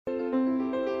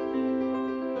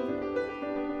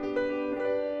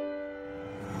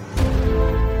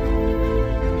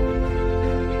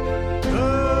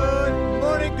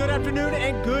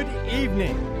and good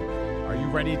evening. Are you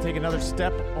ready to take another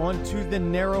step onto the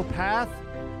narrow path?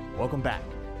 Welcome back.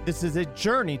 This is a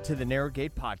Journey to the Narrow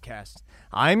Gate podcast.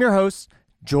 I am your host,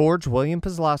 George William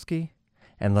Pazlowski,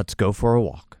 and let's go for a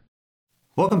walk.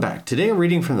 Welcome back. Today a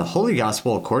reading from the Holy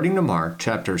Gospel according to Mark,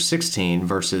 chapter 16,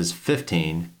 verses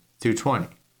 15 through 20.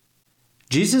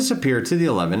 Jesus appeared to the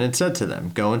 11 and said to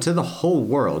them, "Go into the whole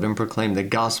world and proclaim the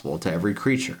gospel to every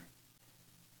creature.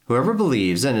 Whoever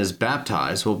believes and is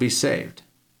baptized will be saved.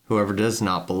 Whoever does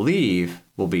not believe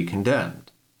will be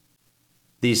condemned.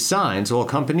 These signs will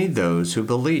accompany those who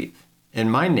believe. In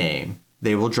my name,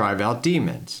 they will drive out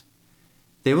demons.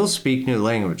 They will speak new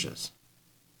languages.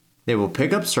 They will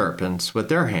pick up serpents with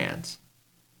their hands,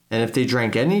 and if they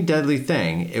drink any deadly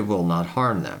thing, it will not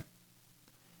harm them.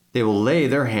 They will lay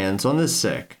their hands on the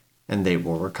sick, and they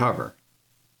will recover."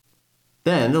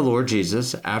 Then the Lord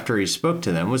Jesus, after he spoke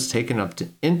to them, was taken up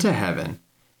into heaven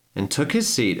and took his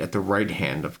seat at the right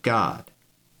hand of God.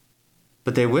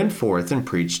 But they went forth and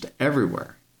preached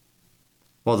everywhere,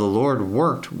 while the Lord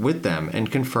worked with them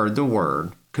and confirmed the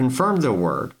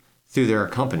word through their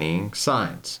accompanying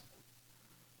signs.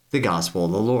 The Gospel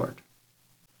of the Lord.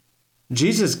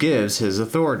 Jesus gives his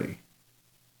authority.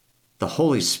 The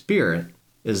Holy Spirit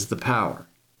is the power.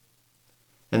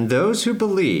 And those who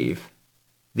believe,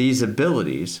 these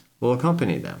abilities will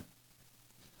accompany them.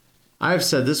 I have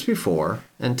said this before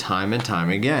and time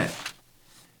again.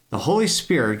 The Holy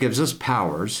Spirit gives us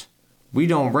powers we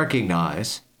don't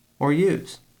recognize or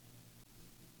use.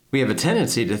 We have a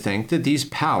tendency to think that these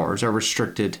powers are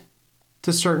restricted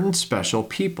to certain special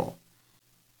people,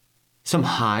 some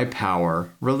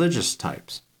high-power religious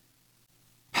types.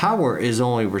 Power is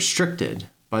only restricted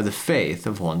by the faith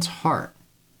of one's heart.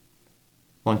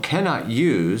 One cannot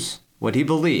use what he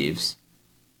believes,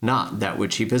 not that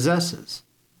which he possesses.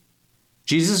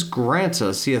 Jesus grants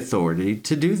us the authority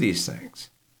to do these things.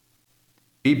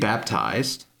 Be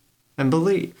baptized and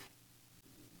believe.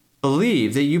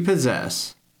 Believe that you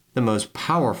possess the most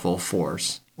powerful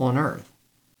force on earth,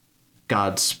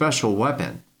 God's special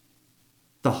weapon,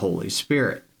 the Holy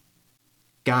Spirit,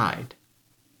 guide,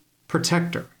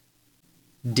 protector,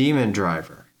 demon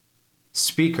driver,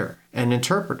 speaker and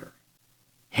interpreter,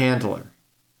 handler,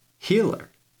 healer.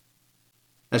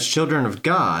 As children of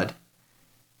God,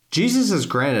 Jesus has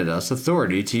granted us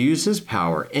authority to use his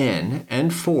power in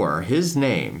and for his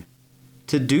name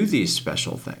to do these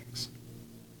special things.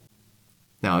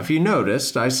 Now, if you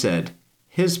noticed, I said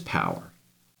his power,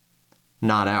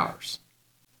 not ours.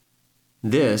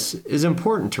 This is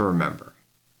important to remember,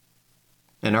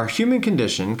 and our human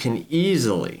condition can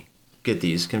easily get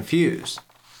these confused.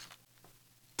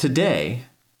 Today,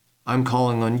 I'm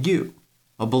calling on you,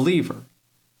 a believer,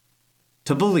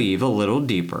 to believe a little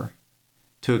deeper,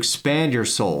 to expand your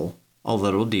soul a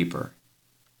little deeper,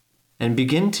 and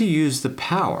begin to use the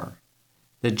power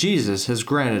that Jesus has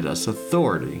granted us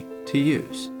authority to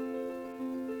use.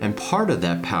 And part of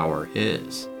that power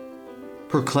is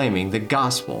proclaiming the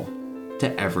gospel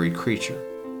to every creature.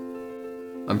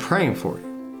 I'm praying for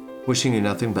you, wishing you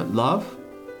nothing but love,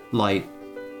 light,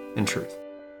 and truth.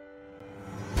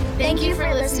 Thank you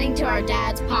for listening to our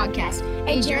Dad's podcast,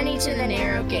 A Journey to the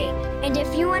Narrow Gate. And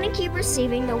if you want to keep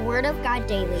receiving the Word of God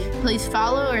daily, please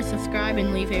follow or subscribe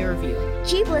and leave a review.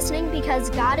 Keep listening because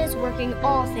God is working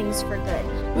all things for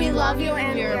good. We love you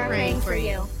and we are praying for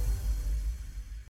you.